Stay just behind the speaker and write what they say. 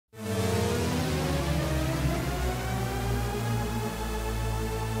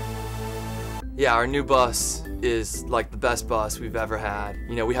Yeah, our new bus is like the best bus we've ever had.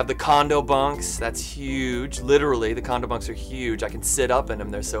 You know, we have the condo bunks, that's huge. Literally, the condo bunks are huge. I can sit up in them,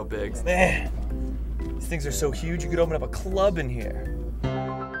 they're so big. Man, these things are so huge, you could open up a club in here.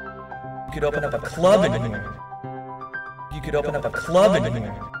 You could open up a club in here. You could open up a club in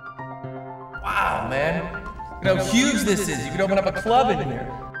here. Wow, man. Look how huge this is. You could open up a club in here.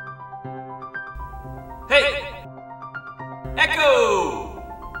 Hey! Echo!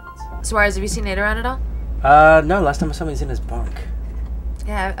 Suarez, have you seen Nate around at all? No, last time I saw him he was in his bunk.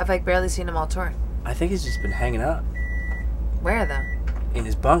 Yeah, I've like barely seen him all tour. I think he's just been hanging out. Where though? In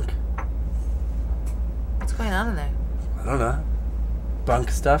his bunk. What's going on in there? I don't know.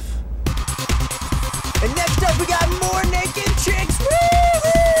 Bunk stuff. And next up we got more naked chicks. Woo!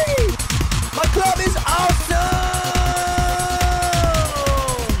 My club is awesome!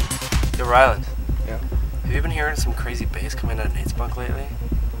 Yo, Ryland. Yeah? Have you been hearing some crazy bass coming out of Nate's bunk lately?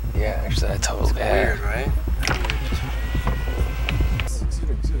 Yeah, actually I totally Weird, right? Excuse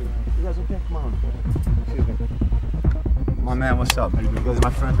me. You guys okay? Come on. Excuse me. My man, what's up? You guys are my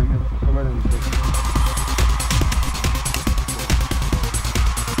friend right here. Come right in.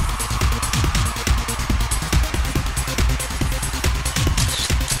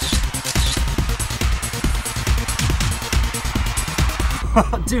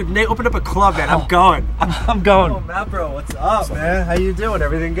 Dude, Nate opened up a club, man. I'm going. I'm going. Oh, Matt, bro, what's up, man? How you doing?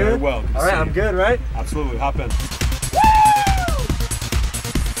 Everything good? Very well. All right, I'm good, right? Absolutely. Hop in.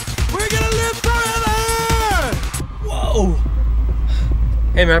 We're gonna live forever! Whoa!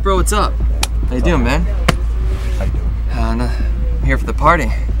 Hey, Matt, bro, what's up? How you doing, man? How you doing? I'm here for the party.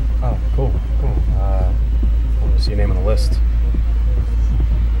 Oh, cool. I want to see your name on the list.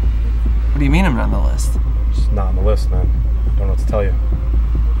 What do you mean I'm not on the list? Just not on the list, man. Don't know what to tell you.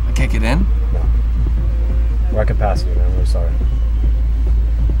 I can't get in? No. We're at capacity, man. I'm really sorry.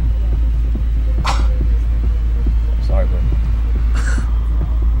 Sorry, bro.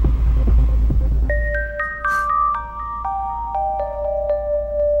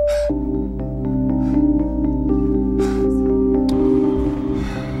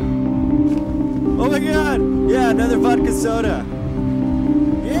 Oh my god! Yeah, another vodka soda.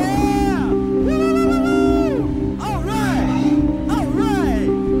 Yeah! Woo! Alright! Alright!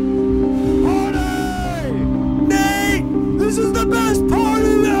 Party! Nate! This is the best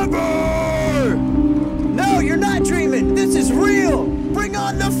party ever! No, you're not dreaming! This is real! Bring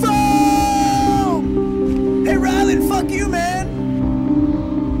on the foam! Hey Ryland, fuck you, man!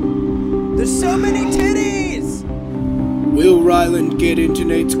 There's so many titties! Will Ryland get into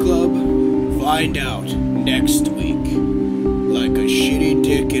Nate's club? Find out next week. Like a shitty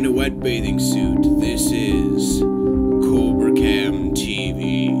dick in a wet bathing suit, this is